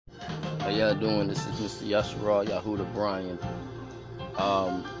y'all doing? This is Mr. Yashara Yahuda Bryan.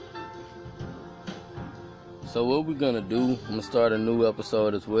 Um, so what we're gonna do, I'm gonna start a new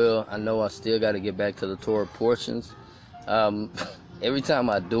episode as well. I know I still gotta get back to the Torah portions. Every time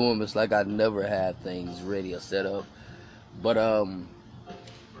I do them, it's like I never have things ready or set up. But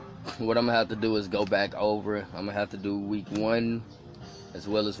what I'm gonna have to do is go back over. I'm gonna have to do week 1 as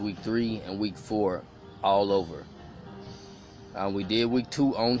well as week 3 and week 4 all over. We did week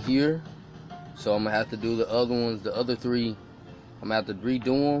 2 on here, so I'm gonna have to do the other ones, the other 3. I'm gonna have to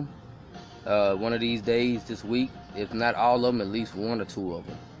redo them one of these days this week. If not all of them, at least 1 or 2 of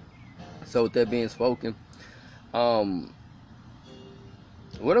them. So with that being spoken, what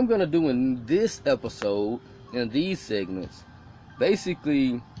I'm gonna do in this episode, in these segments,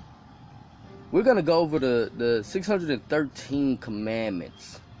 basically, we're gonna go over the 613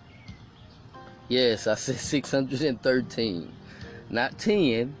 commandments. Yes, I said 613, not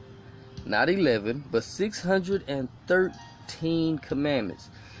 10, not 11, but 613 commandments.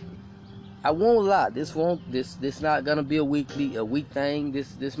 I won't lie, this not gonna be a week thing.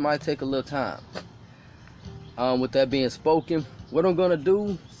 This might take a little time. With that being spoken, what I'm gonna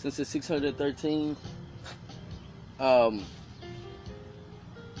do, since it's 613,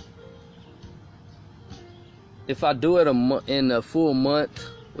 if I do it in a full month,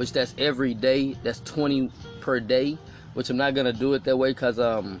 which that's every day, that's 20 per day, which I'm not gonna do it that way because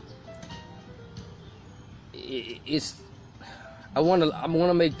I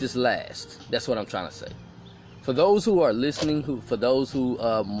wanna make this last. That's what I'm trying to say. For those who are listening, for those who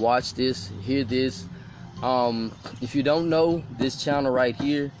watch this, hear this, if you don't know this channel right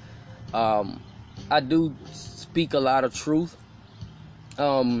here, I do speak a lot of truth.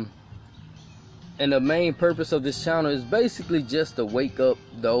 And the main purpose of this channel is basically just to wake up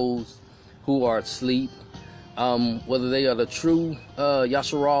those who are asleep, whether they are the true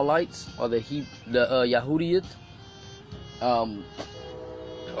Yasharalites or the Yahudiyat,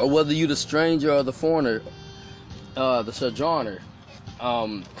 or whether you the stranger or the foreigner, the sojourner.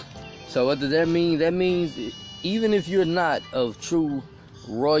 So what does that mean? That means even if you're not of true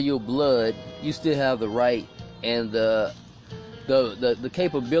royal blood, you still have the right and the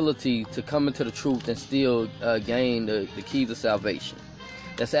capability to come into the truth and still gain the keys of salvation.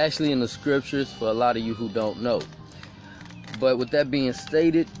 That's actually in the scriptures for a lot of you who don't know. But with that being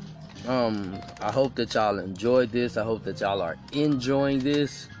stated, I hope that y'all enjoyed this. I hope that y'all are enjoying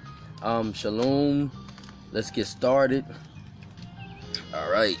this. Shalom. Let's get started.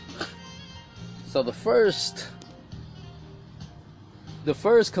 All right. So the first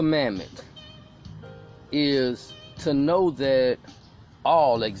commandment is to know that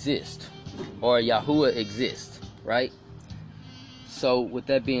all exist, or Yahuwah exists, right? So with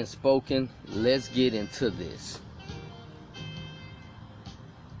that being spoken, let's get into this.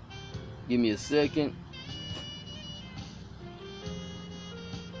 Give me a second.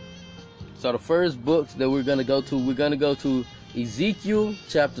 So the first books that we're going to go to Ezekiel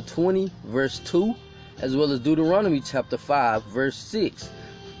chapter 20 verse 2, as well as Deuteronomy chapter 5 verse 6.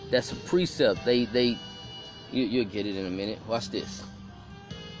 That's a precept. You'll get it in a minute. Watch this.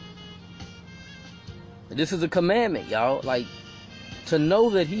 This is a commandment, y'all. Like, to know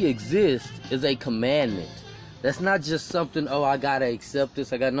that he exists is a commandment. That's not just something, oh, I gotta accept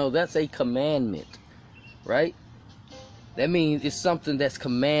this. No, that's a commandment, right? That means it's something that's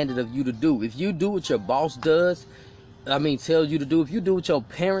commanded of you to do. If you do what your boss tells you to do, if you do what your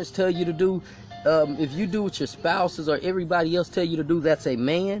parents tell you to do, if you do what your spouses or everybody else tell you to do, that's a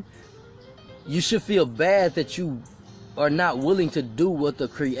man. You should feel bad that you are not willing to do what the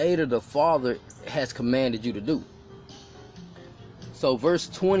Creator, the Father, has commanded you to do. So verse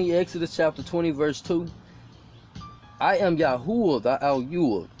 20, Exodus chapter 20, verse 2. I am Yahuwah, the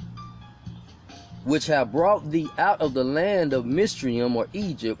Al-Yuah, which have brought thee out of the land of Misraim, or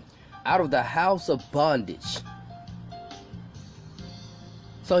Egypt, out of the house of bondage.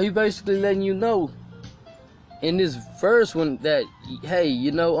 So he basically letting you know in this verse that, hey,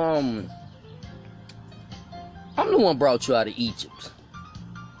 I'm the one brought you out of Egypt.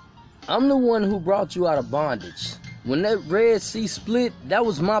 I'm the one who brought you out of bondage. When that Red Sea split, that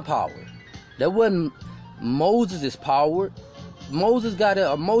was my power. That wasn't Moses' power. Moshe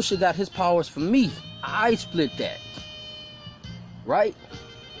got his powers from me. I split that. Right?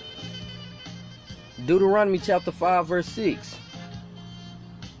 Deuteronomy chapter 5 verse 6.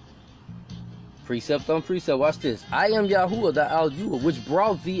 Precept on precept. Watch this. I am Yahuwah, the Al-Yuah, which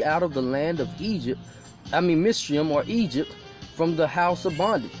brought thee out of the land of Misraim, or Egypt, from the house of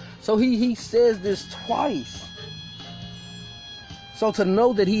bondage. So he says this twice. So to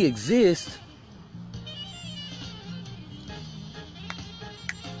know that he exists,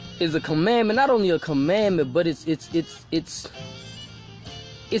 is a commandment. Not only a commandment, but it's the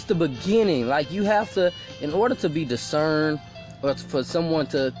beginning. Like, you have to, in order to be discerned, or for someone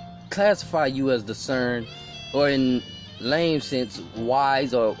to classify you as discerned, or in lame sense,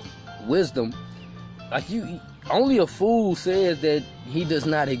 wise or wisdom, like, you only a fool says that he does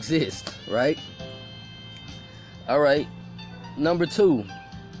not exist, right? All right. Number 2,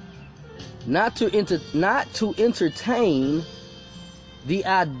 not to entertain the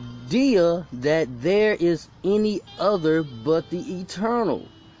idea that there is any other but the eternal.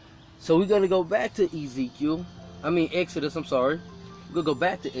 So we're going to go back to Exodus, I'm sorry. We're going to go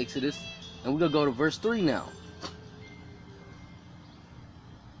back to Exodus, and we're going to go to verse 3 now.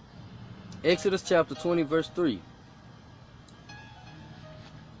 Exodus chapter 20, verse 3.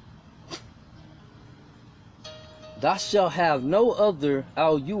 Thou shalt have no other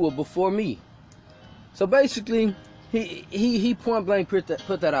Alua before me. So basically, he point blank put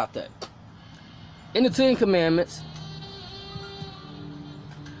that out there. In the 10 Commandments,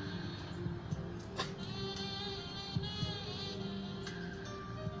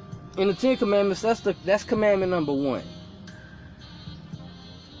 that's commandment number 1.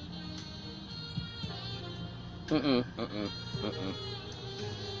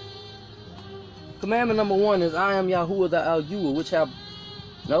 Commandment number 1 is, I am Yahuwah the Al-Yua, which have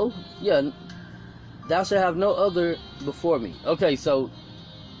thou shalt have no other before me. Okay, so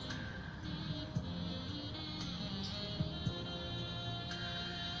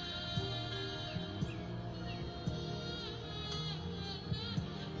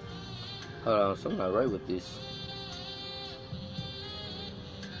hold on, something not right with this.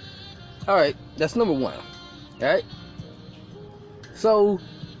 Alright, that's number 1. Alright? So,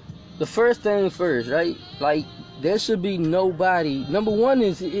 the first thing first, right? Like, there should be nobody. Number 1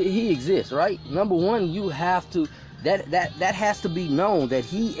 is he exists, right? Number 1, you have to, that has to be known that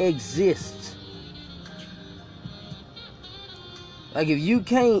he exists. Like, if you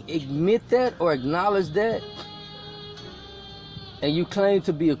can't admit that or acknowledge that, and you claim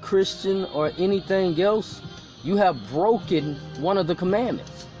to be a Christian or anything else, you have broken one of the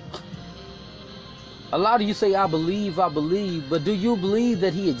commandments. A lot of you say, I believe, but do you believe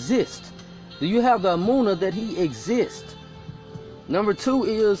that he exists? Do you have the amunah that he exists? Number 2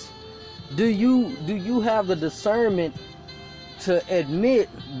 is, do you have the discernment to admit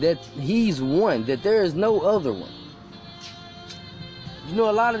that he's one, that there is no other one? You know,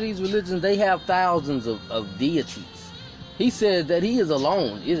 a lot of these religions, they have thousands of deities. He says that he is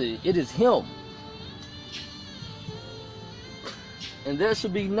alone. It is him. And there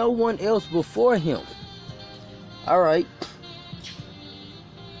should be no one else before him. All right.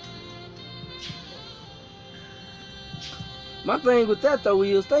 My thing with that, though,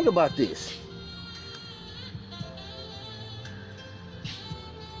 is, think about this.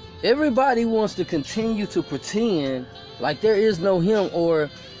 Everybody wants to continue to pretend like there is no him,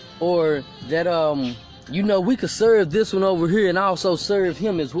 or that we could serve this one over here and also serve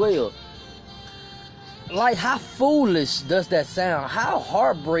him as well. Like, how foolish does that sound? How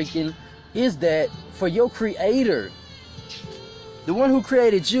heartbreaking is that for your creator, the one who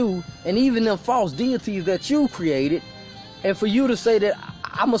created you, and even them false deities that you created, and for you to say that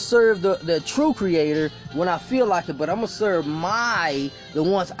I'm going to serve the true creator when I feel like it, but I'm going to serve the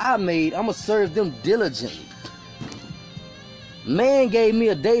ones I made, I'm going to serve them diligently. Man gave me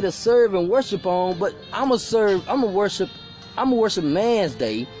a day to serve and worship on, but I'm going to worship man's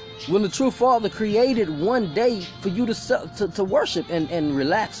day, when the true Father created one day for you to worship and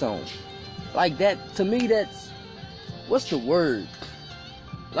relax on. Like, that, to me, that's, what's the word?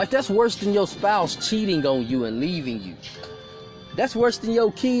 Like, that's worse than your spouse cheating on you and leaving you. That's worse than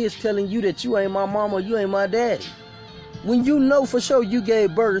your kids telling you that you ain't my mama, you ain't my daddy. When you know for sure you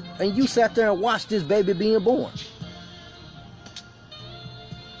gave birth and you sat there and watched this baby being born.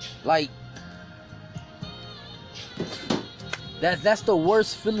 Like, that's the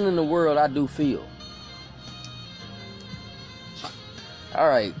worst feeling in the world, I do feel.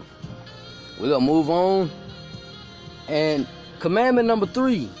 Alright, we're gonna move on. And commandment number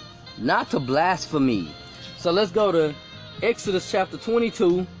 3, not to blaspheme. So let's go to Exodus chapter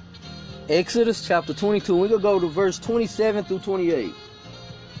 22. Exodus chapter 22. We're gonna go to verse 27 through 28.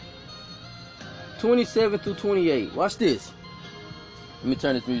 27 through 28. Watch this. Let me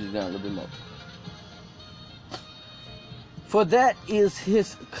turn this music down a little bit more. For that is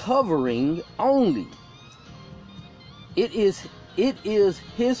his covering only. It is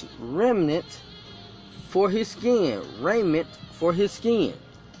his remnant for his skin, raiment for his skin,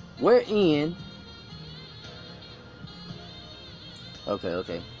 wherein.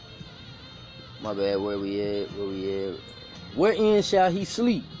 Okay. My bad. Where we at? Wherein shall he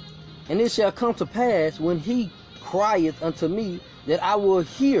sleep? And it shall come to pass when he crieth unto me that I will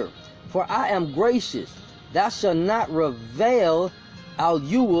hear, for I am gracious. Thou shalt not revile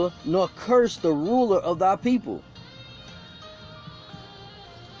Yahuwah, nor curse the ruler of thy people.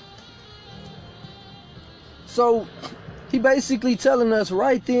 So he basically telling us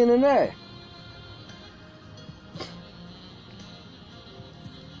right then and there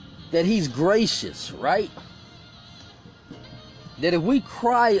that he's gracious, right? That if we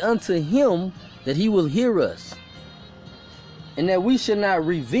cry unto him, that he will hear us. And that we should not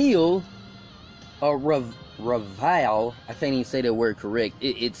reveal or revile. I can't even say that word correct.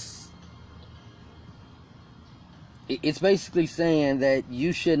 It's basically saying that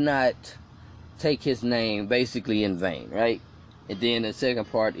you should not take his name basically in vain, right? And then the second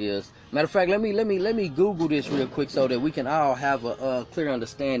part is, matter of fact, let me Google this real quick so that we can all have a clear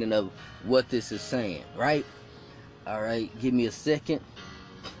understanding of what this is saying, right? All right, give me a second.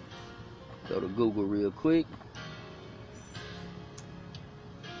 Go to Google real quick.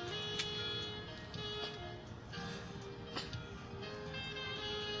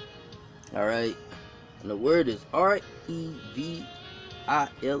 All right, and the word is Revile.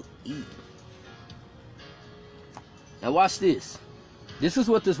 Now watch this. This is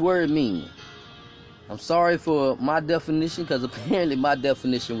what this word means. I'm sorry for my definition, because apparently my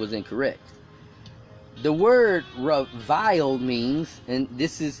definition was incorrect. The word revile means, and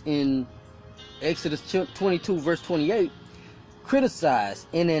this is in Exodus 22 verse 28, criticize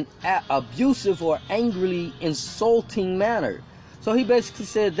in an abusive or angrily insulting manner. So he basically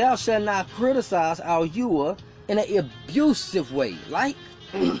said, thou shalt not criticize Yahuwah in an abusive way, like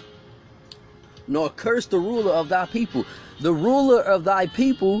nor curse the ruler of thy people. The ruler of thy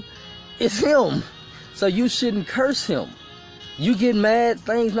people is him. So you shouldn't curse him. You get mad,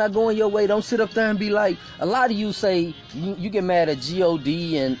 things not going your way, don't sit up there and be like, a lot of you say, you get mad at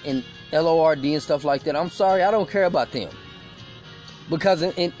G-O-D and L-O-R-D and stuff like that. I'm sorry, I don't care about them. Because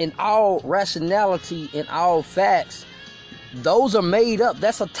in all rationality, in all facts, those are made up.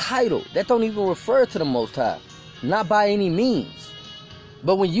 That's a title. That don't even refer to the Most High. Not by any means.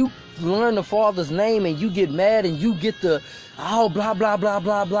 But when you learn the Father's name and you get mad and you get the, oh, blah, blah, blah,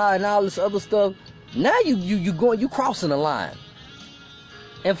 blah, blah, and all this other stuff, now you crossing the line.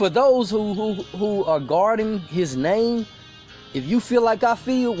 And for those who are guarding his name, if you feel like I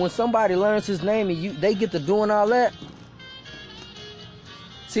feel when somebody learns his name and they get to doing all that,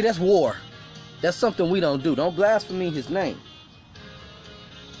 see, that's war. That's something we don't do. Don't blaspheme his name.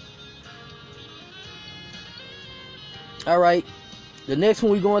 All right. The next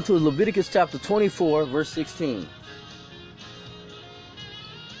one we go into is Leviticus chapter 24, verse 16.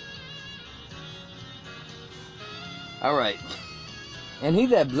 All right. And he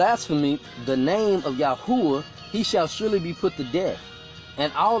that blasphemeth the name of Yahuwah, he shall surely be put to death,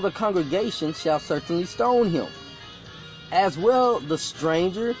 and all the congregation shall certainly stone him, as well the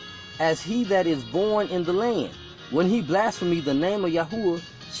stranger as he that is born in the land. When he blasphemeth the name of Yahuwah,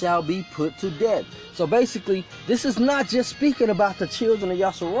 shall be put to death. So basically, this is not just speaking about the children of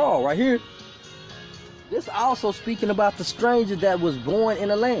Yasharal right here. This also speaking about the stranger that was born in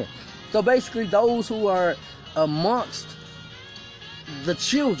the land. So basically, those who are amongst the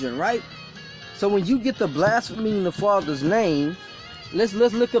children, right? So when you get the blaspheming the Father's name, let's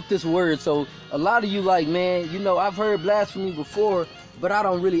look up this word. So a lot of you like, man, you know, I've heard blasphemy before, but I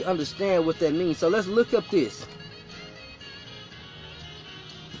don't really understand what that means. So let's look up this.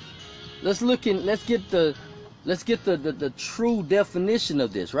 Let's get the true definition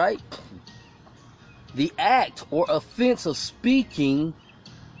of this, right? The act or offense of speaking.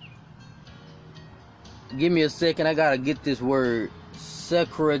 Give me a second. I gotta get this word.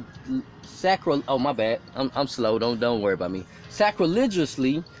 Oh, my bad. I'm slow. Don't worry about me.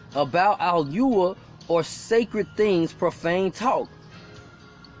 Sacrilegiously about Yahuwah or sacred things, profane talk,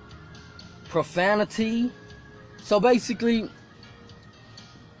 profanity. So basically,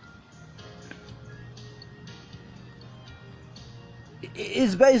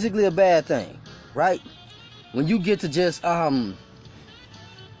 it's basically a bad thing, right? When you get to just a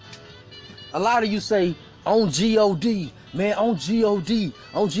lot of you say on G-O-D, man, on G-O-D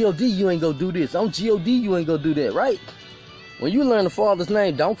you ain't gonna do this, on G-O-D you ain't gonna do that, right? When you learn the Father's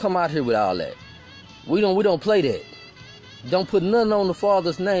name, don't come out here with all that. We don't play that. Don't put nothing on the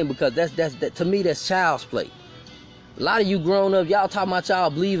Father's name, because that to me, that's child's play. A lot of you grown up, y'all talking about y'all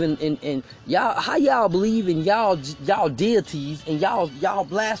believe in y'all, how y'all believe in y'all deities, and y'all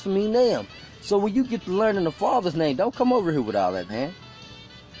blaspheming them. So when you get to learning the Father's name, don't come over here with all that, man.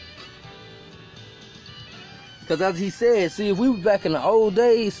 Because as he said, see, if we were back in the old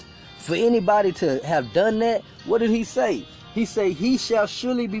days, for anybody to have done that, what did he say? He say, he shall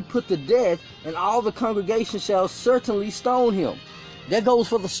surely be put to death, and all the congregation shall certainly stone him. That goes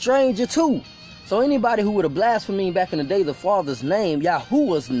for the stranger too. So anybody who would have blasphemed back in the day the Father's name,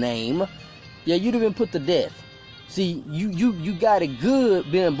 Yahuwah's name, yeah, you'd have been put to death. See, you got it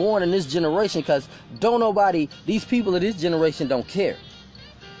good being born in this generation, because these people of this generation don't care.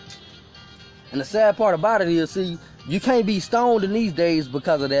 And the sad part about it is, see, you can't be stoned in these days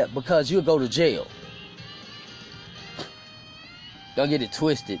because of that, because you'll go to jail. Don't get it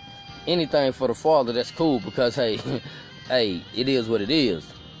twisted. Anything for the Father, that's cool, because hey, hey, it is what it is.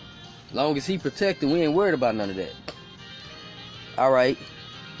 Long as he protected, we ain't worried about none of that. Alright.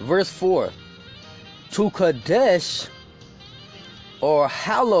 Verse 4. To Kadesh, or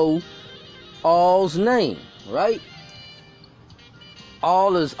hallow all's name. Right?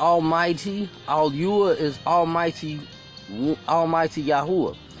 All is almighty. Al-Yua is almighty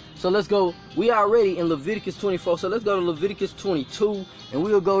Yahuwah. So let's go. We are already in Leviticus 24. So let's go to Leviticus 22. And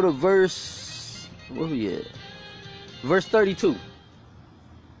we'll go to verse... where we at? Verse 32.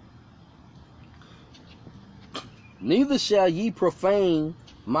 Neither shall ye profane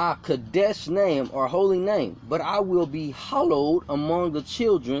my Kadesh name or holy name, but I will be hallowed among the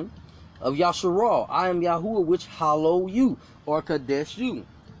children of Yasharal. I am Yahuwah which hallow you, or Kadesh you.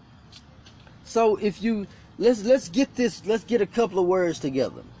 So if you... Let's get this. Let's get a couple of words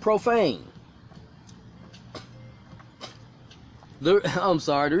together. Profane. I'm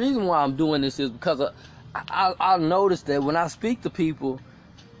sorry. The reason why I'm doing this is because I noticed that when I speak to people,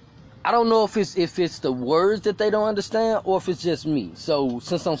 I don't know if it's the words that they don't understand or if it's just me. So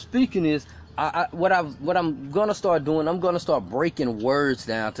since I'm speaking this, what I'm gonna start doing, I'm gonna start breaking words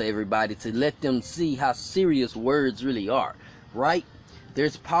down to everybody to let them see how serious words really are. Right?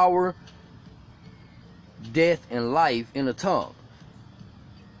 There's power, death, and life in the tongue.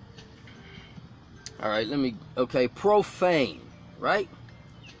 Alright, okay, profane, right?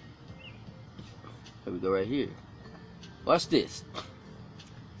 Here we go right here. Watch this.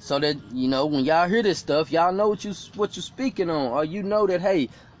 So that, you know, when y'all hear this stuff, y'all know what you're speaking on, or you know that, hey,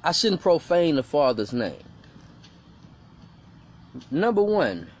 I shouldn't profane the Father's name. Number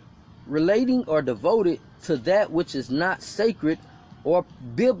 1, relating or devoted to that which is not sacred or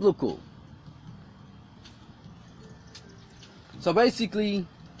biblical. So basically,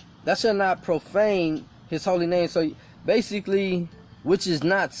 that shall not profane his holy name. So basically, which is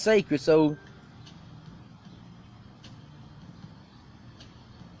not sacred. So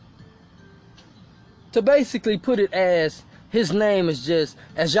to basically put it as his name is just,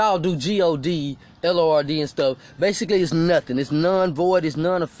 as y'all do G-O-D, L-O-R-D and stuff, basically it's nothing. It's none void, it's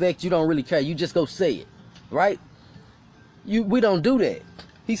none effect. You don't really care. You just go say it. Right? We don't do that.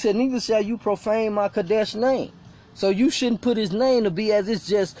 He said, neither shall you profane my Kadesh name. So you shouldn't put his name to be as it's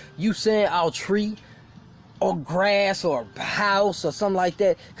just you saying our tree or grass or house or something like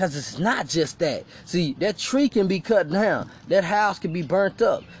that, because it's not just that. See, that tree can be cut down. That house can be burnt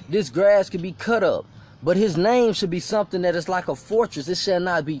up. This grass can be cut up. But his name should be something that is like a fortress. It shall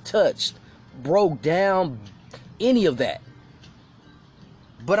not be touched, broke down, any of that.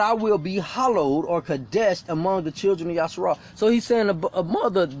 But I will be hallowed or Kadesh among the children of Yasharal. So he's saying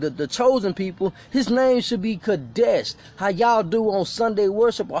among the chosen people, his name should be Kadesh. How y'all do on Sunday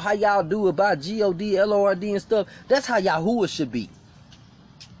worship, or how y'all do about G-O-D, L-O-R-D and stuff. That's how Yahuwah should be.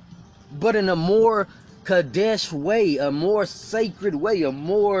 But in a more Kadesh way, a more sacred way, a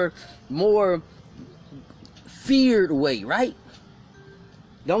more feared way, right?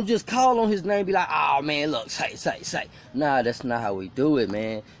 Don't just call on his name, be like, oh man, look, say. Nah, that's not how we do it,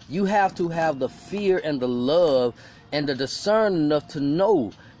 man. You have to have the fear and the love and the discernment enough to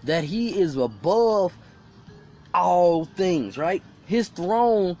know that he is above all things, right? His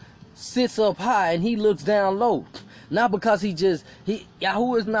throne sits up high and he looks down low. Not because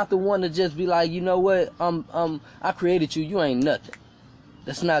Yahuwah is not the one to just be like, you know what, I created you, you ain't nothing.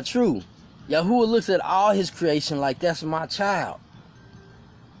 That's not true. Yahuwah looks at all his creation like, that's my child.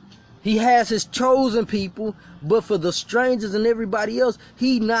 He has his chosen people, but for the strangers and everybody else,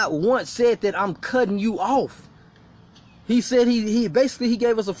 he not once said that I'm cutting you off. He said he basically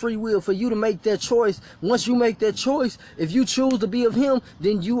gave us a free will for you to make that choice. Once you make that choice, if you choose to be of him,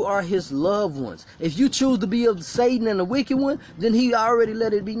 then you are his loved ones. If you choose to be of Satan and the wicked one, then he already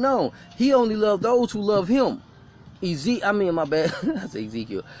let it be known. He only loved those who love him. My bad. That's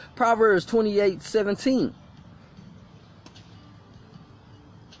Ezekiel. Proverbs 28:17.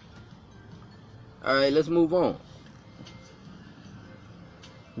 Alright, let's move on.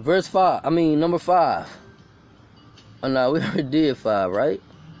 Number 5. Oh no, we already did 5, right?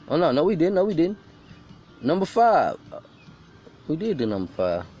 Oh no, we didn't. Number 5. We did do number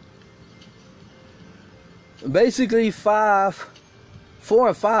 5. Basically, 4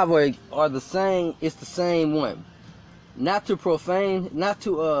 and 5 are the same. It's the same one. Not to profane, not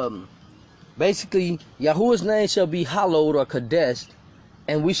to basically, Yahuwah's name shall be hallowed or kadeshed,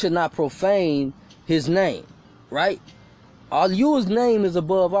 and we should not profane his name, right? Yahuwah's name is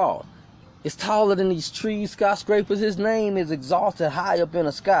above all. It's taller than these trees, skyscrapers. His name is exalted high up in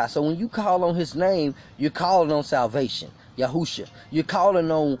the sky. So when you call on his name, you're calling on salvation, Yahusha. You're calling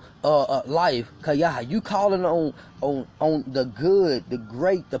on life, Kayah. You calling on the good, the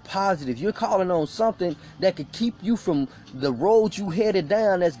great, the positive. You're calling on something that could keep you from the road you headed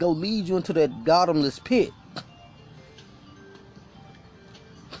down that's going to lead you into that bottomless pit.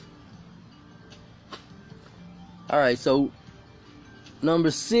 All right, so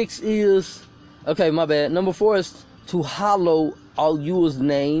number 6 is, okay, my bad. Number 4 is to hallow Yahuwah's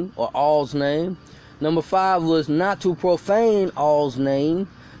name or all's name. Number 5 was not to profane all's name.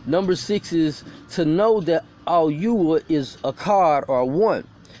 Number 6 is to know that Yahuwah is a card or one.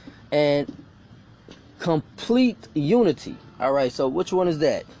 And complete unity. All right, so which one is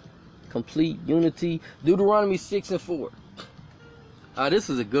that? Complete unity. Deuteronomy 6 and 4. This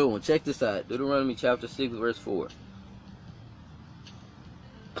is a good one. Check this out. Deuteronomy chapter 6, verse 4.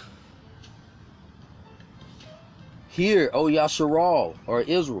 Hear, O Yasharal, or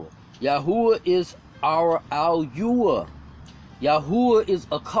Israel, Yahuwah is our Yahuwah. Yahuwah is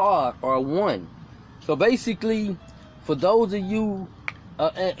a card or one. So basically, for those of you,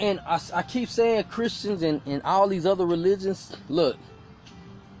 and I keep saying Christians and all these other religions, look,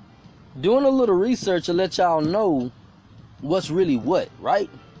 doing a little research to let y'all know what's really what, right?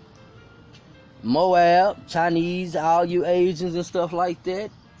 Moab, Chinese, all you Asians and stuff like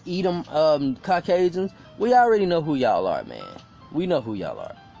that, Edom, Caucasians, we already know who y'all are, man. We know who y'all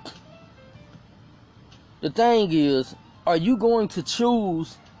are. The thing is, are you going to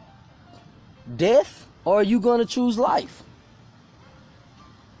choose death or are you going to choose life?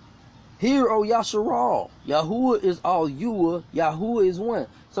 Hear, O Yasharal, Yahuwah is all Yahuwah, Yahuwah is one.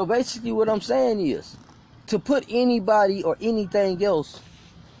 So basically what I'm saying is, to put anybody or anything else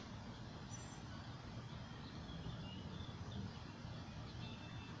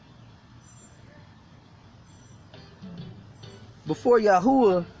before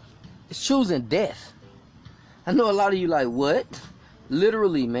Yahuwah is choosing death. I know a lot of you like, what?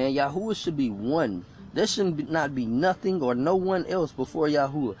 Literally, man, Yahuwah should be one. There shouldn't not be nothing or no one else before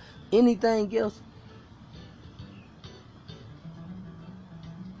Yahuwah. Anything else,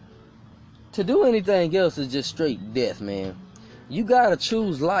 to do anything else is just straight death, man. You gotta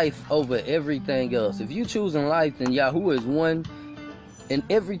choose life over everything else. If you choosing life, then Yahuwah is one, and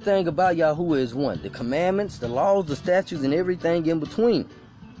everything about Yahuwah is one. The commandments, the laws, the statutes, and everything in between.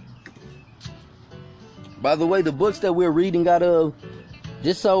 By the way, the books that we're reading out of,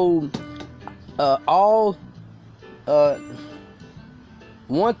 just so all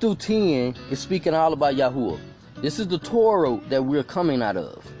 1 through 10 is speaking all about Yahuwah. This is the Torah that we're coming out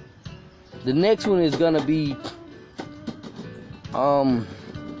of. The next one is gonna be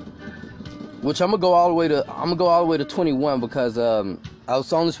which I'm gonna go all the way to 21 because I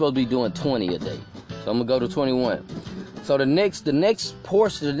was only supposed to be doing 20 a day. So I'm gonna go to 21. So the next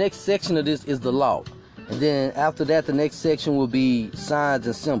portion, the next section of this is the law. And then after that, the next section will be signs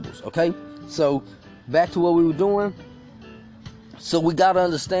and symbols. Okay? So back to what we were doing. So we gotta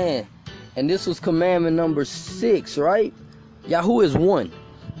understand, and this was commandment number 6, right? Yahuwah is one.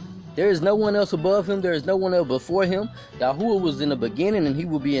 There is no one else above him. There is no one else before him. Yahuwah was in the beginning and he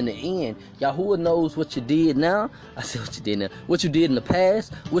will be in the end. Yahuwah knows what you did now. I said what you did now. What you did in the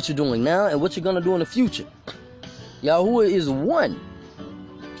past, what you're doing now, and what you're going to do in the future. Yahuwah is one.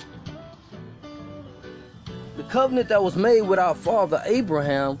 The covenant that was made with our father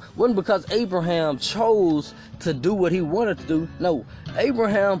Abraham wasn't because Abraham chose to do what he wanted to do. No,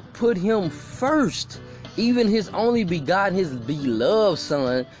 Abraham put him first. Even his only begotten, his beloved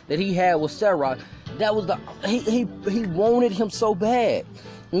son that he had with Sarah, that was he wanted him so bad.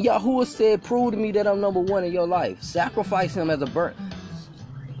 And Yahuwah said, prove to me that I'm number one in your life. Sacrifice him as a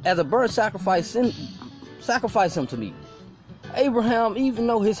burnt sacrifice. Sacrifice him to me. Abraham, even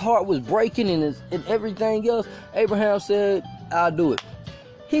though his heart was breaking and everything else, Abraham said, I'll do it.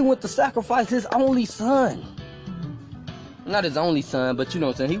 He went to sacrifice his only son. Not his only son, but you know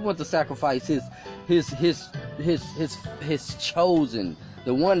what I'm saying. He went to sacrifice his chosen,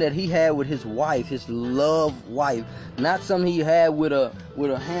 the one that he had with his wife, his loved wife, not something he had with a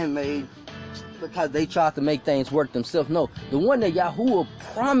handmaid because they tried to make things work themselves. No, the one that Yahuwah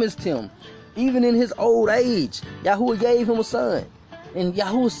promised him, even in his old age. Yahuwah gave him a son, and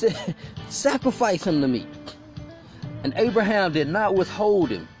Yahuwah said, sacrifice him to me. And Abraham did not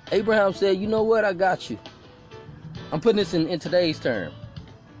withhold him. Abraham said, you know what, I got you. I'm putting this in today's term.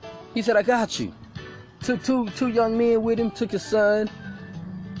 He said, I got you. Took two young men with him, took his son,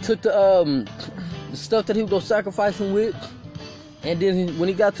 took the stuff that he would go sacrifice him with. And then when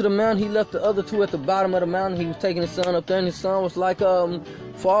he got to the mountain, he left the other two at the bottom of the mountain. He was taking his son up there, and his son was like,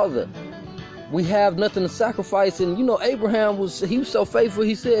 Father, we have nothing to sacrifice. And you know, Abraham was so faithful.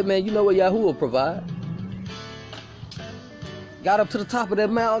 He said, man, you know what, Yahweh will provide. Got up to the top of that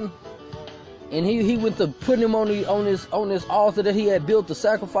mountain, and he went to putting him on this altar that he had built to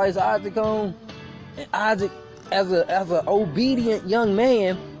sacrifice Isaac on. And Isaac, as a obedient young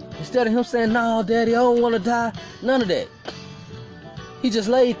man, instead of him saying, no, Daddy, I don't want to die, none of that. He just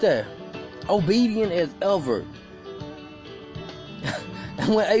laid there, obedient as ever.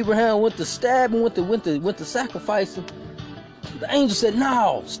 And when Abraham went to stab him, went to sacrifice him, the angel said,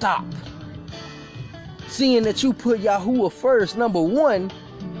 no, stop. Seeing that you put Yahuwah first, number one,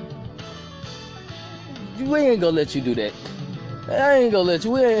 we ain't gonna let you do that. He ain't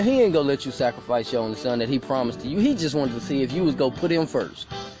gonna let you sacrifice your only son that he promised to you. He just wanted to see if you was gonna put him first.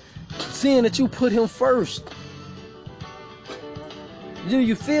 Seeing that you put him first. Do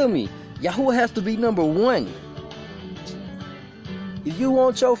you feel me? Yahuwah has to be number one. If you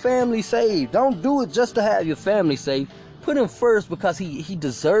want your family saved, don't do it just to have your family saved. Put him first because he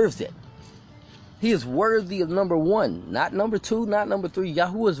deserves it. He is worthy of number one, not number two, not number three.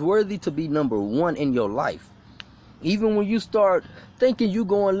 Yahuwah is worthy to be number one in your life. Even when you start thinking you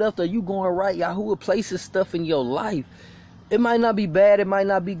going left or you going right, Yahuwah places stuff in your life. It might not be bad, it might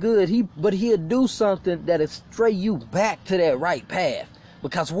not be good. But he'll do something that'll stray you back to that right path.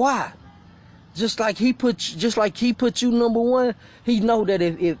 Because why? Just like he put you number one, he know that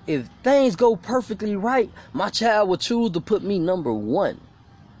if things go perfectly right, my child will choose to put me number one.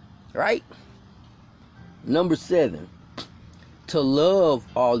 Right? Number 7. To love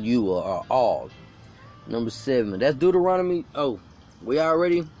all you are all. Number 7. That's Deuteronomy. Oh, we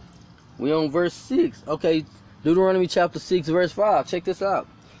on verse 6. Okay, Deuteronomy chapter 6, verse 5. Check this out.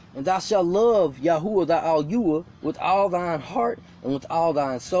 And thou shalt love Yahuwah thy Al-Yuah with all thine heart and with all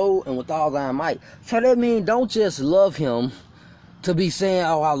thine soul and with all thine might. So that means don't just love him to be saying,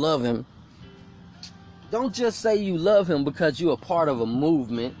 oh, I love him. Don't just say you love him because you're a part of a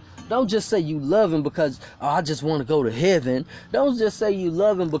movement. Don't just say you love him because, oh, I just want to go to heaven. Don't just say you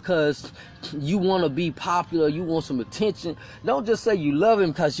love him because you want to be popular, you want some attention. Don't just say you love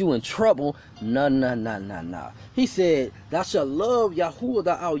him because you in trouble. No. He said, thou shalt love Yahuwah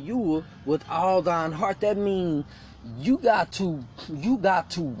thy Al-Yuah with all thine heart. That means you got to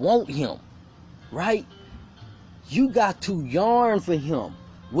want him, right? You got to yearn for him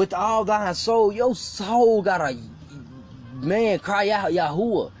with all thine soul. Your soul gotta, man, cry out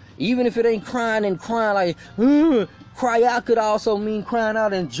Yahuwah. Even if it ain't crying like, cry out could also mean crying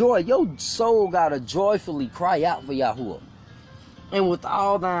out in joy. Your soul gotta joyfully cry out for Yahuwah. And with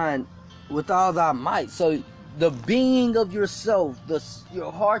all thy might. So the being of yourself,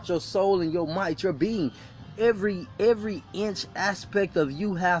 your heart, your soul, and your might, your being, every inch aspect of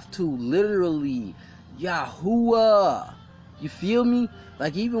you have to literally Yahuwah. You feel me?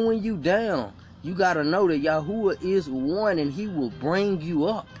 Like even when you down, you gotta know that Yahuwah is one and he will bring you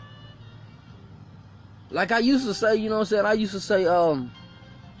up. Like I used to say, you know what I'm saying? I used to say, man,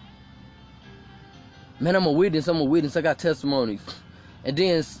 I'm a witness, I got testimonies. And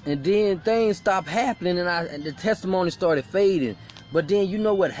then things stopped happening and the testimony started fading. But then you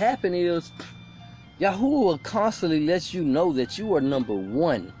know what happened is Yahuwah constantly lets you know that you are number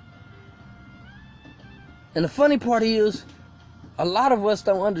one. And the funny part is, a lot of us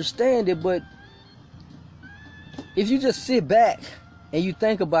don't understand it, but if you just sit back and you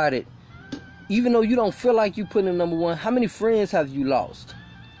think about it, even though you don't feel like you putting him number one, how many friends have you lost?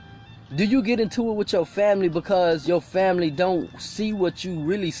 Do you get into it with your family because your family don't see what you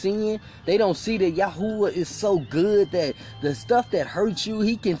really seeing? They don't see that Yahuwah is so good that the stuff that hurts you,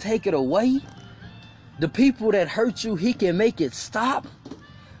 he can take it away. The people that hurt you, he can make it stop.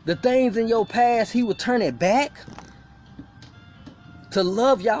 The things in your past, he will turn it back. To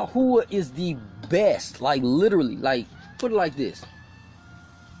love Yahuwah is the best. Like literally, like put it like this.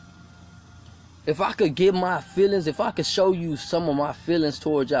 If I could get my feelings, if I could show you some of my feelings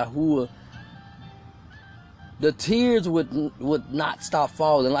towards Yahuwah, the tears would not stop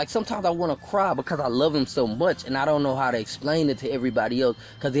falling. Like sometimes I want to cry because I love him so much and I don't know how to explain it to everybody else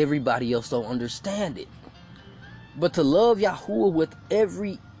because everybody else don't understand it. But to love Yahuwah with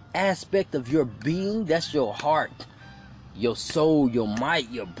every aspect of your being, that's your heart, your soul, your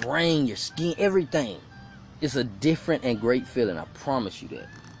might, your brain, your skin, everything. It's a different and great feeling. I promise you that.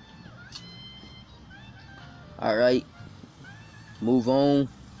 Alright, move on.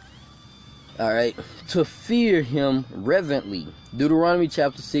 All right, to fear him reverently. Deuteronomy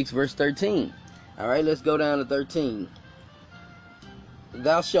chapter 6, verse 13. All right, let's go down to 13.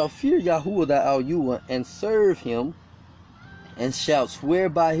 Thou shalt fear Yahuwah thy Elohim and serve him, and shalt swear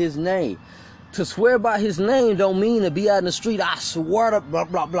by his name. To swear by his name don't mean to be out in the street, I swear to blah,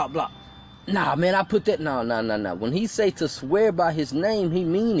 blah, blah, blah. Nah, man, I put that, no. When he say to swear by his name, he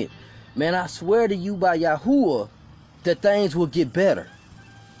mean it. Man, I swear to you by Yahuwah that things will get better.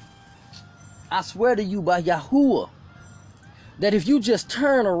 I swear to you by Yahuwah that if you just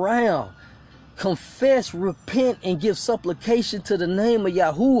turn around, confess, repent, and give supplication to the name of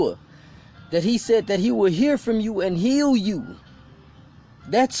Yahuwah, that he said that he will hear from you and heal you.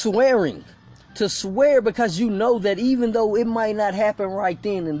 That's swearing. To swear because you know that even though it might not happen right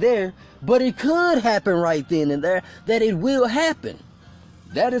then and there, but it could happen right then and there, that it will happen.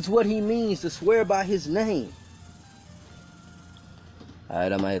 That is what he means to swear by his name.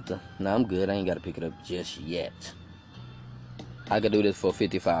 Alright, I might have to, no, I'm good. I ain't got to pick it up just yet. I could do this for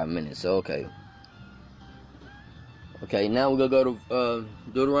 55 minutes, so okay. Okay, now we're going to go to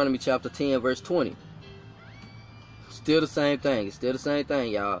Deuteronomy chapter 10, verse 20. Still the same thing. It's still the same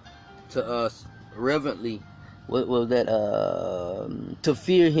thing, y'all. To us reverently. What was that? To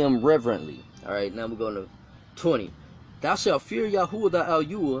fear him reverently. Alright, now we're going to 20. Thou shalt fear Yahuwah thy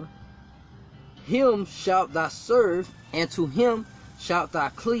Elohim. Him shalt thou serve, and to him shalt thou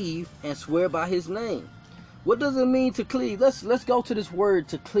cleave, and swear by his name. What does it mean to cleave? Let's go to this word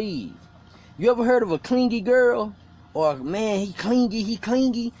to cleave. You ever heard of a clingy girl? Or man, he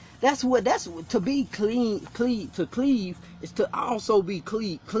clingy. That's to be clean. To cleave is to also be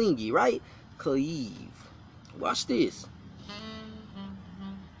clingy, right? Cleave. Watch this.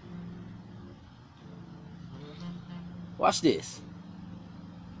 Watch this.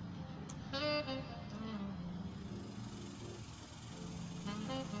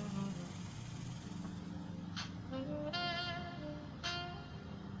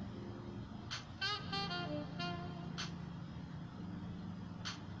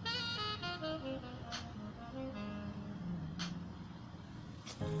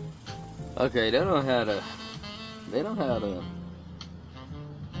 Okay, they don't have the,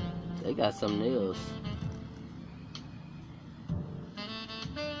 they got something else.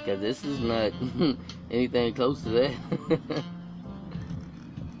 Cause this is not anything close to that.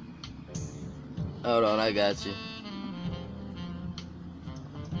 Hold on, I got you.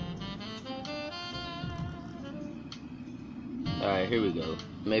 Alright, here we go.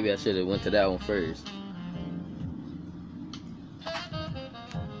 Maybe I should have went to that one first.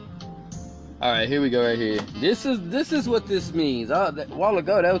 Alright, here we go right here. This is what this means. A while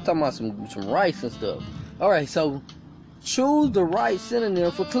ago, they were talking about some rice and stuff. Alright, so choose the right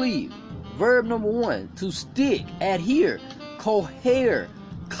synonym for cleave. Verb number 1, to stick, adhere, cohere,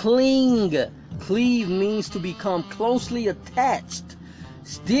 cling. Cleave means to become closely attached.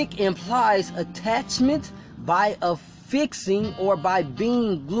 Stick implies attachment by affixing or by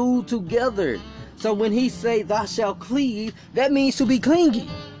being glued together. So when he say thou shalt cleave, that means to be clingy.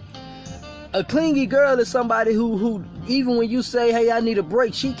 A clingy girl is somebody who even when you say, hey, I need a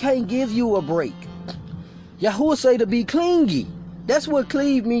break, she can't give you a break. Yahuwah say to be clingy. That's what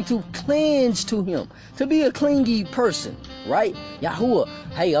cleave means, to cling to him. To be a clingy person, right? Yahuwah,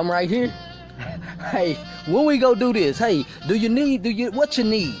 hey, I'm right here. Hey, when we go do this, hey, what you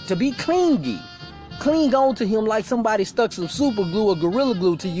need? To be clingy. Cling on to him like somebody stuck some super glue or gorilla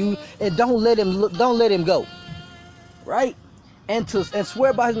glue to you, and don't let him go. Right? And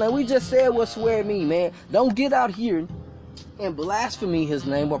swear by his name. We just said what swear mean, man. Don't get out here and blaspheme his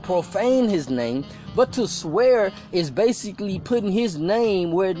name or profane his name. But to swear is basically putting his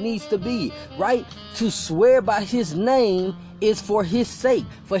name where it needs to be, right? To swear by his name is for his sake,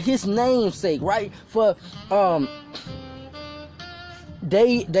 for his name's sake, right? For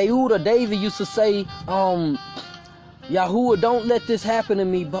David used to say, Yahuwah, don't let this happen to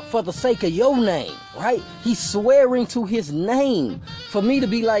me, but for the sake of your name, right? He's swearing to his name. For me to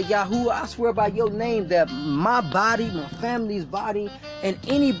be like, Yahuwah, I swear by your name that my body, my family's body, and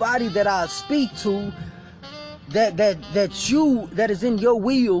anybody that I speak to, that is in your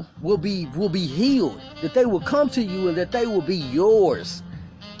will will be healed. That they will come to you and that they will be yours.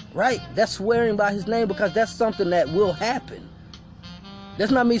 Right? That's swearing by his name, because that's something that will happen. That's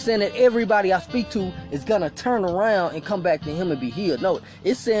not me saying that everybody I speak to is going to turn around and come back to him and be healed. No,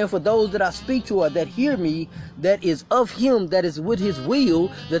 it's saying for those that I speak to or that hear me, that is of him, that is with his will,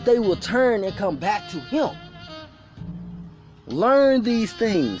 that they will turn and come back to him. Learn these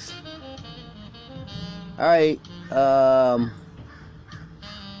things. Alright.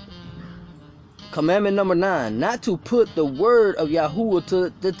 Commandment number 9. Not to put the word of Yahuwah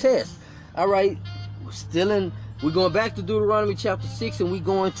to the test. All right, we're going back to Deuteronomy chapter 6, and we're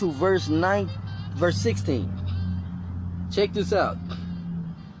going to verse 16. Check this out.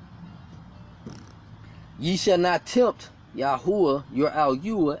 Ye shall not tempt Yahuwah your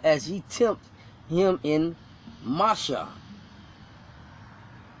Yahuwah as ye tempt him in Masha.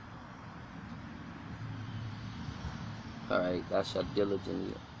 All right, thou shalt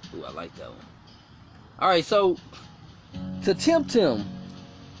diligently. Ooh, I like that one. All right, so to tempt him,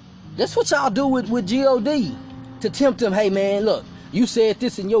 that's what y'all do with God. To tempt him, hey man, look, you said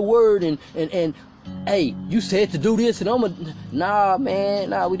this in your word, and hey, you said to do this, and nah,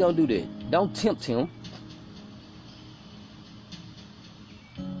 man, nah, we don't do that. Don't tempt him.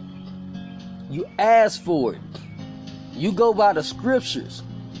 You ask for it. You go by the scriptures.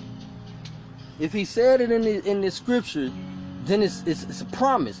 If he said it in the scripture, then it's a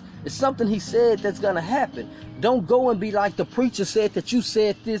promise. It's something he said that's gonna happen. Don't go and be like the preacher said that you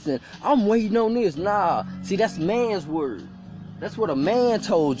said this and I'm waiting on this. Nah, see, that's man's word. That's what a man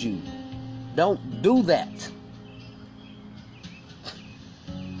told you. Don't do that.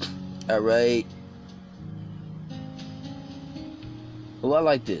 All right. Oh, I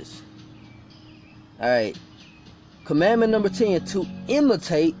like this. All right. Commandment number 10, to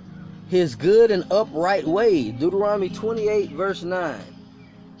imitate his good and upright ways. Deuteronomy 28, verse 9.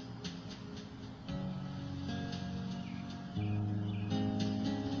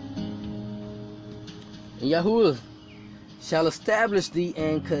 And Yahuwah shall establish thee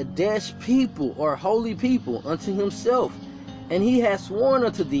an Kadesh people, or holy people, unto himself. And he has sworn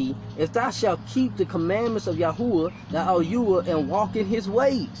unto thee, if thou shalt keep the commandments of Yahuwah, thou Yahuwah, and walk in his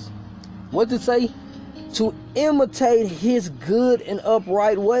ways. What did it say? To imitate his good and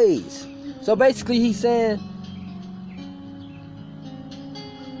upright ways. So basically he's saying,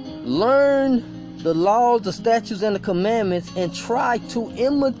 learn the laws, the statutes, and the commandments, and try to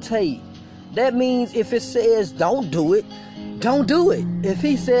imitate. That means if it says don't do it, don't do it. If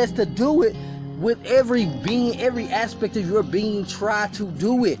he says to do it, with every being, every aspect of your being, try to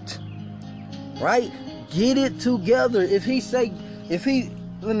do it. Right? Get it together. Let me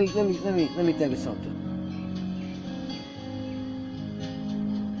think of something.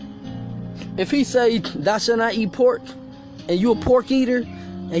 If he say thou shalt not eat pork, and you a pork eater,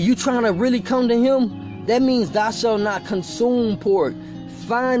 and you trying to really come to him, that means thou shalt not consume pork.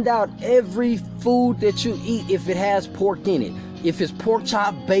 Find out every food that you eat if it has pork in it. If it's pork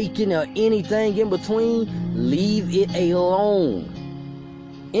chop, bacon, or anything in between, leave it alone.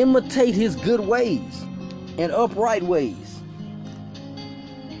 Imitate his good ways and upright ways.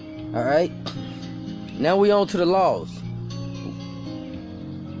 All right. Now we on to the laws.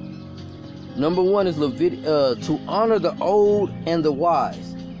 Number 1 is to honor the old and the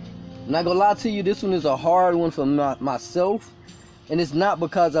wise. I'm not gonna lie to you, this one is a hard one for myself, and it's not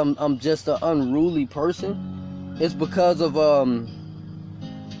because I'm just an unruly person. It's because of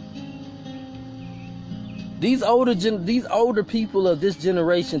these older people of this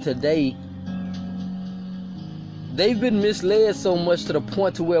generation today. They've been misled so much to the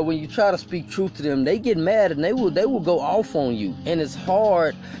point to where when you try to speak truth to them, they get mad and they will go off on you. And it's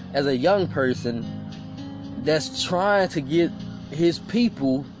hard as a young person that's trying to get his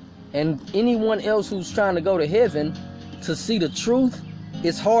people and anyone else who's trying to go to heaven to see the truth.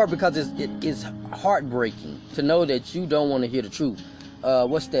 It's hard because it's heartbreaking to know that you don't want to hear the truth.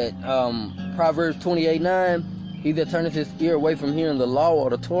 What's that? Proverbs 28:9. He that turneth his ear away from hearing the law or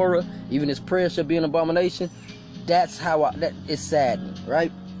the Torah, even his prayer shall be an abomination. That's how that is saddening,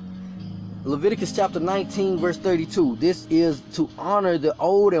 right? Leviticus chapter 19, verse 32. This is to honor the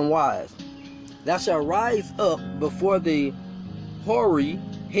old and wise. Thou shalt rise up before the hoary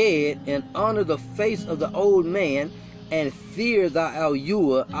head and honor the face of the old man and fear thy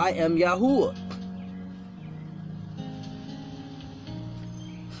Yahuwah. I am Yahuwah.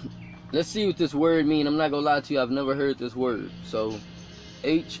 Let's see what this word means. I'm not gonna lie to you, I've never heard this word. So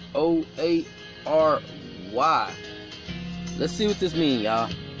Hoary. Let's see what this means, y'all.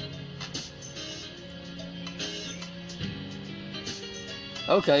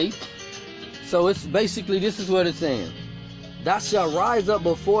 Okay, so it's basically, this is what it's saying. Thou shalt rise up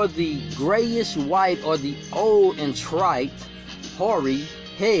before the grayish white or the old and trite, hoary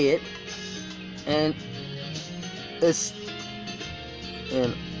head, and it's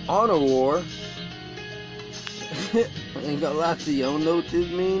an honoror. I ain't gonna lie to you, I don't know what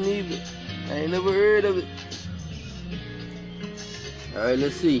this means either. I ain't never heard of it. Alright,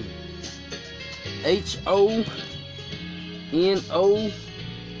 let's see. HONOUR.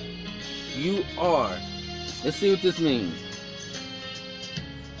 Let's see what this means.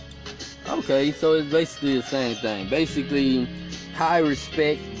 Okay, so it's basically the same thing. Basically, high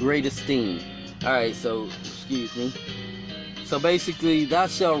respect, great esteem. Alright, so, excuse me. So basically, thou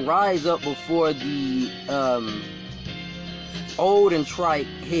shalt rise up before the old and trite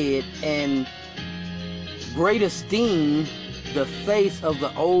head, and great esteem the face of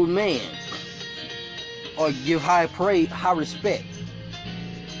the old man, or give high praise, high respect,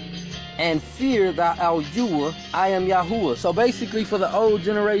 and fear thy Yahuwah. I am Yahuwah. So basically, for the old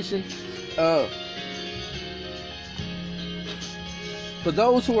generation, for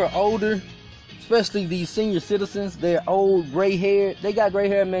those who are older, especially these senior citizens, they're old, gray hair. They got gray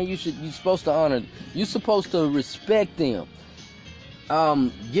hair, man. You're supposed to honor them. You're supposed to respect them.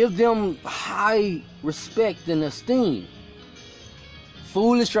 Give them high respect and esteem.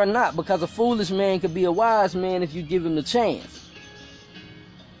 Foolish or not, because a foolish man could be a wise man if you give him the chance.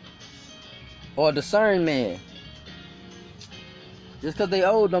 Or a discerned man. Just because they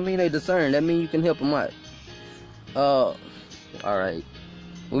old don't mean they discern. That means you can help them out. Alright.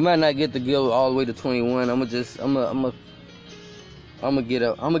 We might not get to go all the way to 21. I'm gonna get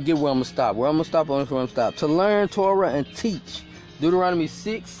where I'm gonna stop. Where I'm gonna stop on where I'm stop. To learn Torah and teach. Deuteronomy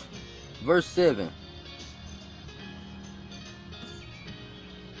 6, verse 7.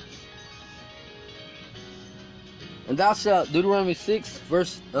 And thou shalt, Deuteronomy 6,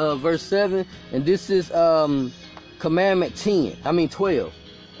 verse 7, and this is commandment 12.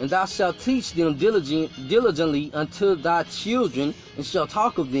 And thou shalt teach them diligently unto thy children, and shalt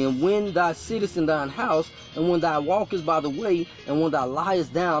talk of them when thou sittest in thine house, and when thou walkest by the way, and when thou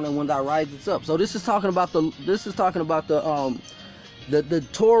liest down, and when thou risest up. So this is talking about the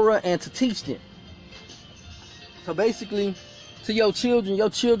Torah, and to teach them. So basically, to your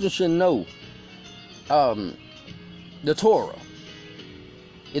children should know the Torah.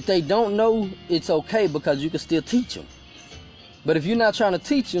 If they don't know, it's okay, because you can still teach them. But if you're not trying to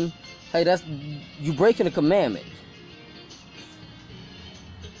teach them, hey, you breaking a commandment.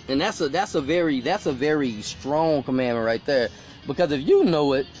 And that's a very strong commandment right there. Because if you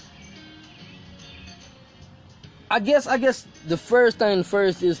know it, I guess the first thing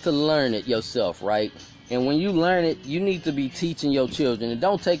first is to learn it yourself, right? And when you learn it, you need to be teaching your children. And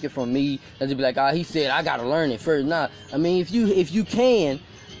don't take it from me and just be like, he said I gotta learn it first. Nah, I mean, if you can,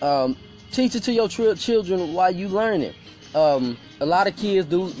 teach it to your children while you learn it. A lot of kids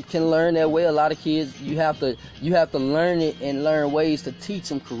can learn that way. A lot of kids, you have to learn it and learn ways to teach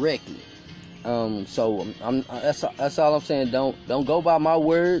them correctly. So that's all I'm saying. Don't go by my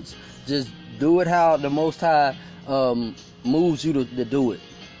words. Just do it how the Most High moves you to do it.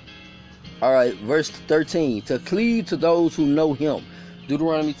 All right, verse 13. To cleave to those who know Him.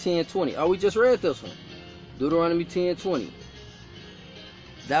 Deuteronomy 10:20. Oh, we just read this one. Deuteronomy 10:20.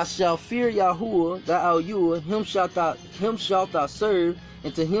 Thou shalt fear Yahuwah, thy Yahuwah, him shalt thou serve,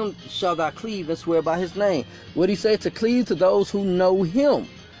 and to him shalt thou cleave and swear by his name. What he said, to cleave to those who know him.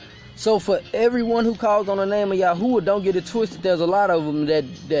 So for everyone who calls on the name of Yahuwah, don't get it twisted. There's a lot of them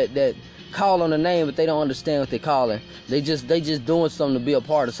that call on the name, but they don't understand what they're calling. They just doing something to be a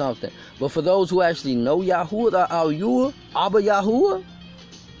part of something. But for those who actually know Yahuwah, thy Yahuwah, Abba Yahuwah,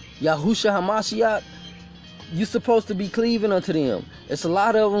 Yahusha HaMashiach, you're supposed to be cleaving unto them. It's a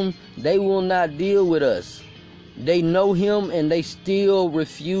lot of them, they will not deal with us. They know him and they still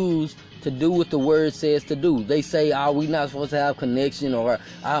refuse to do what the word says to do. They say, we not supposed to have connection, or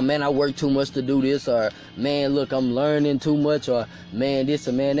man, I work too much to do this, or man, look, I'm learning too much, or man, this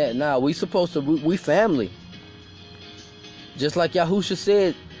or man, that. Nah, we supposed to, we family. Just like Yahusha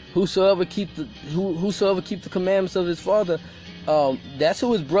said, whosoever keep the commandments of his father, that's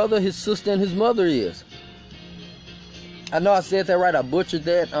who his brother, his sister, and his mother is. I know I said that right. I butchered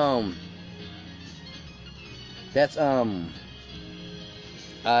that. That's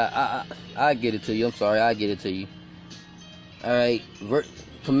I get it to you. I'm sorry. I get it to you. All right.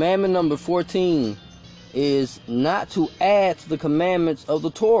 Commandment number 14 is not to add to the commandments of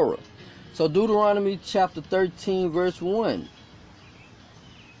the Torah. So Deuteronomy chapter 13 verse 1.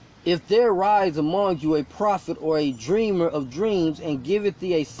 If there rise among you a prophet or a dreamer of dreams, and giveth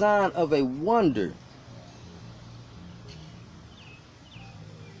thee a sign of a wonder,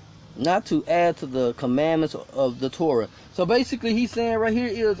 not to add to the commandments of the Torah. So basically he's saying right here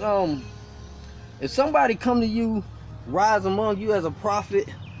is, if somebody come to you, rise among you as a prophet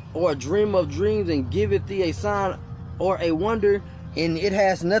or a dreamer of dreams, and giveth thee a sign or a wonder, and it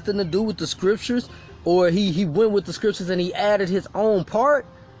has nothing to do with the scriptures, or he went with the scriptures and he added his own part,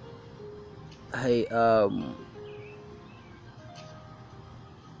 hey,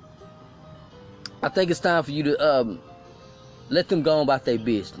 I think it's time for you to let them go on about their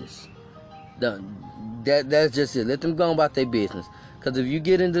business. That's just it. Let them go on about their business. Because if you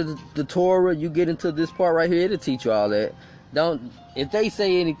get into the Torah, you get into this part right here, it'll teach you all that. Don't, if they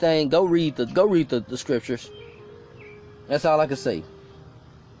say anything, go read the scriptures. That's all I can say.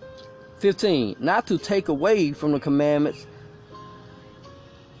 15. Not to take away from the commandments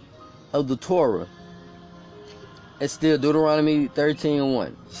of the Torah. It's still Deuteronomy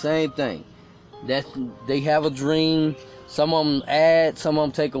 13:1. Same thing. That they have a dream. Some of them add, some of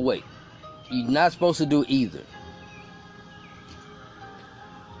them take away. You're not supposed to do either.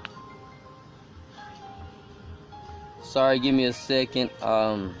 Sorry, give me a second.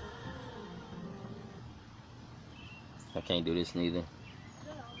 I can't do this neither.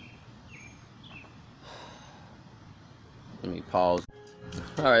 Let me pause.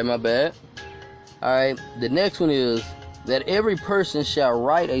 Alright, my bad. Alright, the next one is that every person shall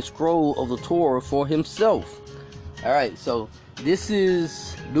write a scroll of the Torah for himself. Alright, so this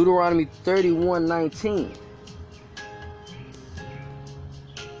is Deuteronomy 31:19.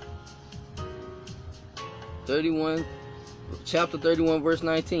 Chapter 31, verse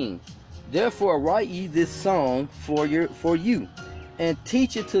 19. Therefore write ye this song for you, and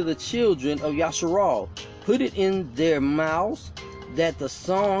teach it to the children of Yasharal. Put it in their mouths, that the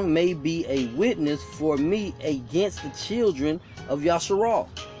song may be a witness for me against the children of Yasharal.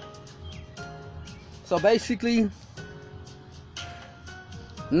 So basically,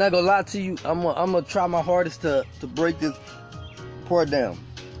 I'm not gonna lie to you, I'm gonna try my hardest to break this part down.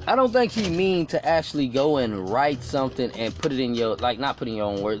 I don't think he mean to actually go and write something and put it in your, like, not put in your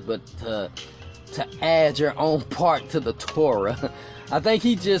own words, but to add your own part to the Torah. I think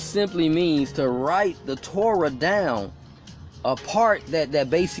he just simply means to write the Torah down, a part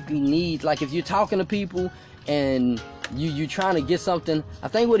that basically needs, like if you're talking to people and you trying to get something, I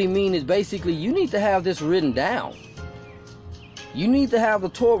think what he means is basically you need to have this written down. You need to have the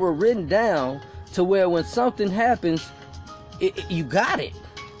Torah written down to where when something happens, you got it.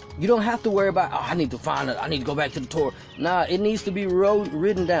 You don't have to worry about, oh, I need to find it, I need to go back to the Torah. Nah, it needs to be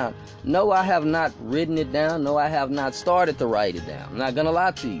written down. No, I have not written it down. No, I have not started to write it down. I'm not gonna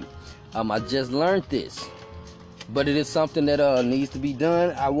lie to you. I just learned this. But it is something that needs to be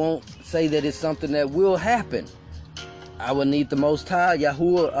done. I won't say that it's something that will happen. I will need the Most High,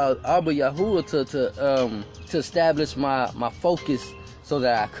 Yahuwah, Abba Yahuwah, to establish my focus so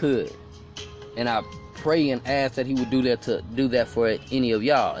that I could. And I pray and ask that he would do that for any of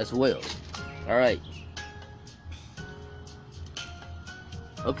y'all as well. All right.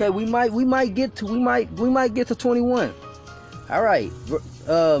 Okay, we might get to 21. All right.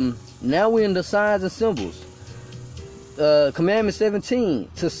 Now we're in the signs and symbols. Commandment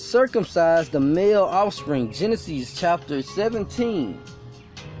 17, to circumcise the male offspring. Genesis chapter 17,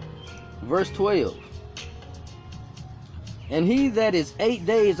 verse 12. And he that is 8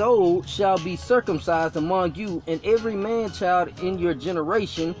 days old shall be circumcised among you, and every man child in your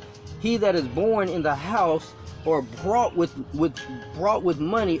generation, he that is born in the house or brought with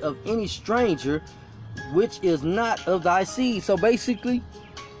money of any stranger, which is not of thy seed. So basically,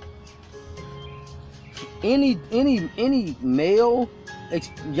 any male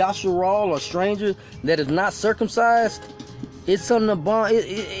Yasharal or stranger that is not circumcised, it's something to bond.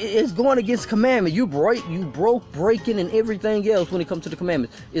 It's going against commandment. You broke breaking and everything else when it comes to the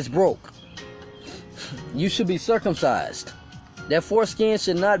commandments. It's broke. You should be circumcised. That foreskin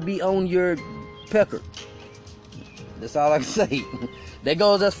should not be on your pecker. That's all I can say. That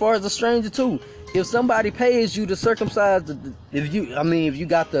goes as far as the stranger too. If somebody pays you to circumcise, if you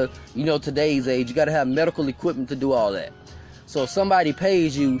got the, today's age, you got to have medical equipment to do all that. So if somebody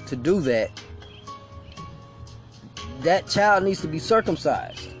pays you to do that, that child needs to be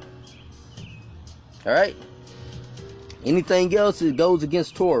circumcised. All right. Anything else, it goes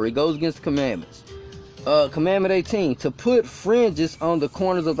against Torah. It goes against the commandments. Commandment 18, to put fringes on the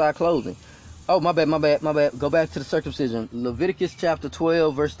corners of thy clothing. Oh, my bad. Go back to the circumcision. Leviticus chapter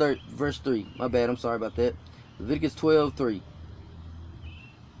 12, verse 3. My bad, I'm sorry about that. Leviticus 12:3.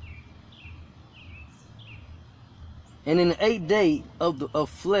 And in the 8th day of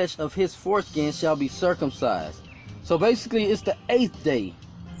flesh of his foreskin shall be circumcised. So basically, it's the 8th day.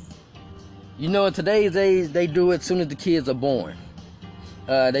 In today's age, they do it as soon as the kids are born.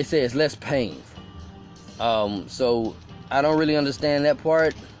 They say it's less pain. So I don't really understand that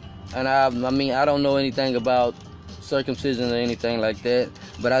part. And I don't know anything about circumcision or anything like that.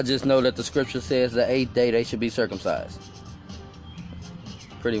 But I just know that the scripture says the 8th day they should be circumcised.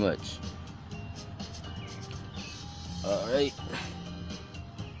 Pretty much. Alright.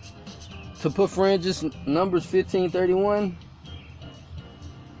 To put fringes, Numbers 15:31.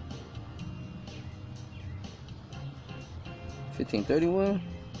 15:31.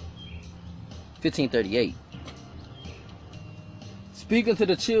 15:38. Speaking to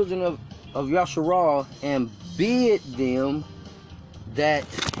the children of Yasharal, and forbid them that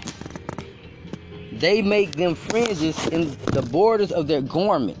they make them fringes in the borders of their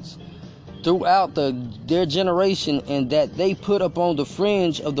garments throughout their generation, and that they put upon the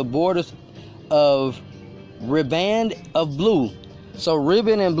fringe of the borders of riband of blue. So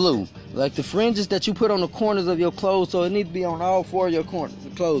ribbon and blue, like the fringes that you put on the corners of your clothes. So it needs to be on all four of your corners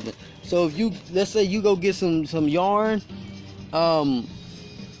of clothing. So if you, let's say you go get some yarn,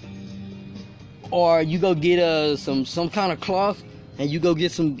 or you go get some kind of cloth, and you go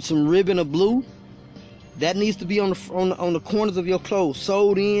get some ribbon of blue, that needs to be on the corners of your clothes,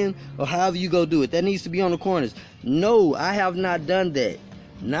 sewed in, or however you go do it. That needs to be on the corners. No, I have not done that,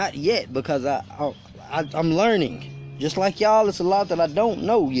 not yet, because I'm learning. Just like y'all, it's a lot that I don't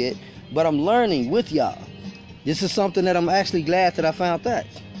know yet, but I'm learning with y'all. This is something that I'm actually glad that I found that.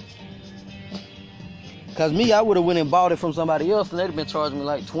 Because me, I would have went and bought it from somebody else, and they'd have been charging me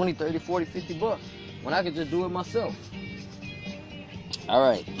like 20, 30, 40, 50 bucks, when I could just do it myself. All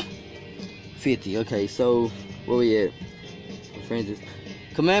right. 50. Okay, so where we at? Fringes.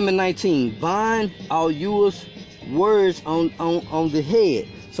 Commandment 19. Bind all yours words on the head.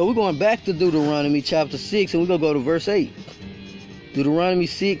 So we're going back to Deuteronomy chapter 6, and we're going to go to verse 8. Deuteronomy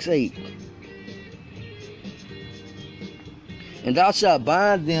 6:8. And thou shalt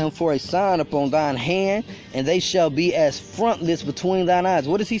bind them for a sign upon thine hand, and they shall be as frontlets between thine eyes.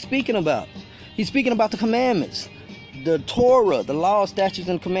 What is he speaking about? He's speaking about the commandments, the Torah, the law, statutes,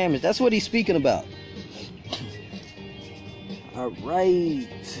 and commandments. That's what he's speaking about. All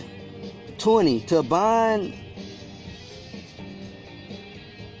right. 20. To bind.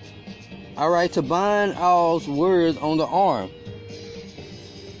 All right, to bind all's words on the arm.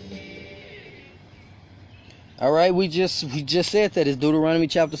 All right, we just said that. It's Deuteronomy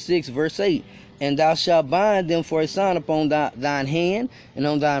chapter 6, verse 8. And thou shalt bind them for a sign upon thine hand, and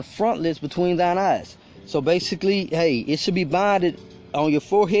on thine frontlets between thine eyes. So basically, hey, it should be binded on your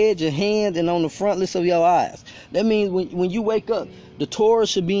forehead, your hand, and on the frontlets of your eyes. That means when you wake up, the Torah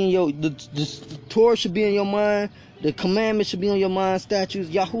should be in the Torah should be in your mind. The commandments should be on your mind. Statutes,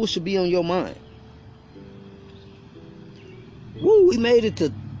 Yahuwah should be on your mind. Woo, we made it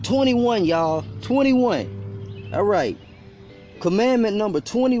to 21, y'all. 21. All right. Commandment number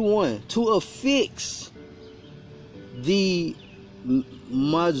 21. To affix the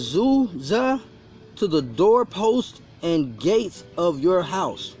mezuzah to the doorpost and gates of your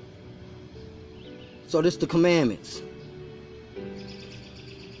house. So this is the commandments.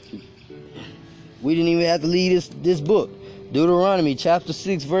 We didn't even have to lead this book. Deuteronomy chapter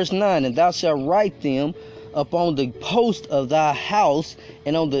 6 verse 9. And thou shalt write them upon the post of thy house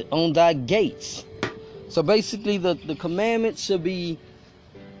and on thy gates. So basically the commandments should be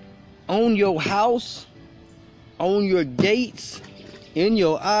on your house, on your gates, in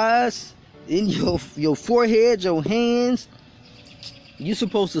your eyes, in your forehead, your hands. You're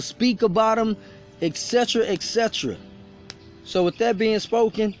supposed to speak about them, etc., etc. So with that being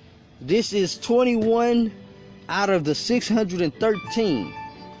spoken, this is 21 out of the 613.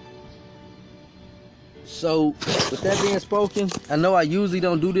 So with that being spoken, I know I usually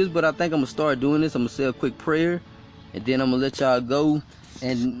don't do this, but I think I'm going to start doing this. I'm going to say a quick prayer, and then I'm going to let y'all go.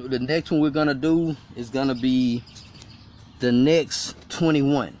 And the next one we're going to do is going to be the next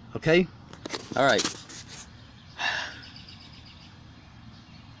 21. Okay? All right.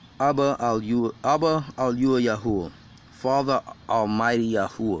 Abba al-Yahuwah Yahuwah, Father Almighty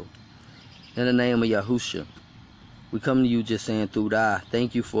Yahuwah, in the name of Yahusha, we come to you just saying through thy,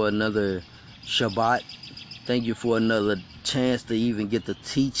 thank you for another Shabbat. Thank you for another chance to even get to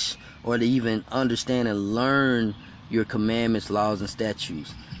teach or to even understand and learn your commandments, laws, and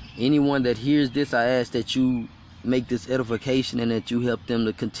statutes. Anyone that hears this, I ask that you make this edification and that you help them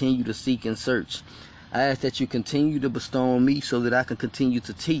to continue to seek and search. I ask that you continue to bestow on me so that I can continue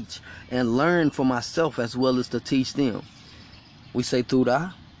to teach and learn for myself as well as to teach them. We say through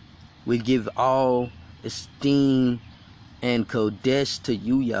thy, we give all esteem and kodesh to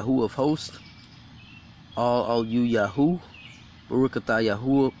you, Yahuwah of hosts. All you Yahu, Barukatah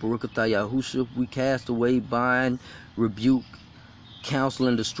Yahuwah, Barukatah Yahusha. We cast away, bind, rebuke, counsel,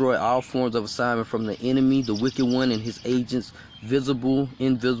 and destroy all forms of assignment from the enemy, the wicked one, and his agents, visible,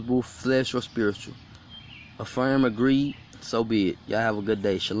 invisible, flesh, or spiritual. Affirm, agree, so be it. Y'all have a good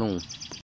day. Shalom.